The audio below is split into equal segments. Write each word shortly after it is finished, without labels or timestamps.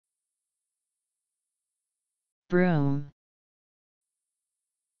broom.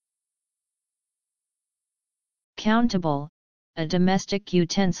 Countable, a domestic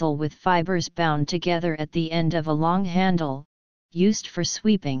utensil with fibers bound together at the end of a long handle, used for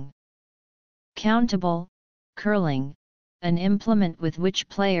sweeping. Countable, curling, an implement with which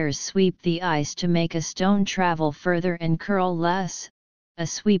players sweep the ice to make a stone travel further and curl less, a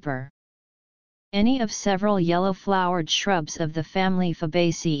sweeper. Any of several yellow-flowered shrubs of the family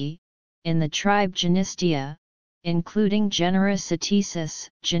Fabaceae, in the tribe Genistea, including genera Cetisis,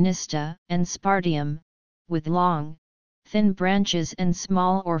 Genista, and Spartium, with long, thin branches and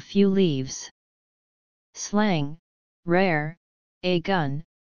small or few leaves. Slang, rare, a gun,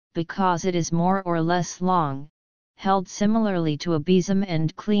 because it is more or less long, held similarly to a besom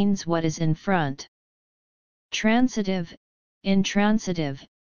and cleans what is in front. Transitive, intransitive,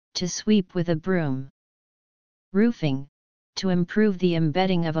 to sweep with a broom. Roofing, to improve the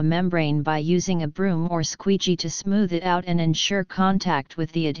embedding of a membrane by using a broom or squeegee to smooth it out and ensure contact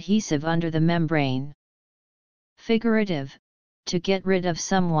with the adhesive under the membrane. Figurative, to get rid of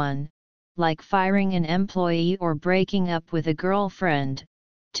someone, like firing an employee or breaking up with a girlfriend,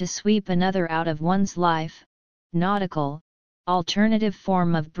 to sweep another out of one's life. Nautical, alternative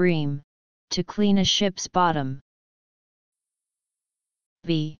form of bream, to clean a ship's bottom.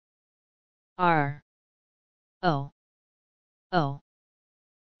 B R O O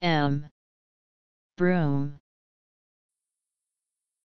M broom.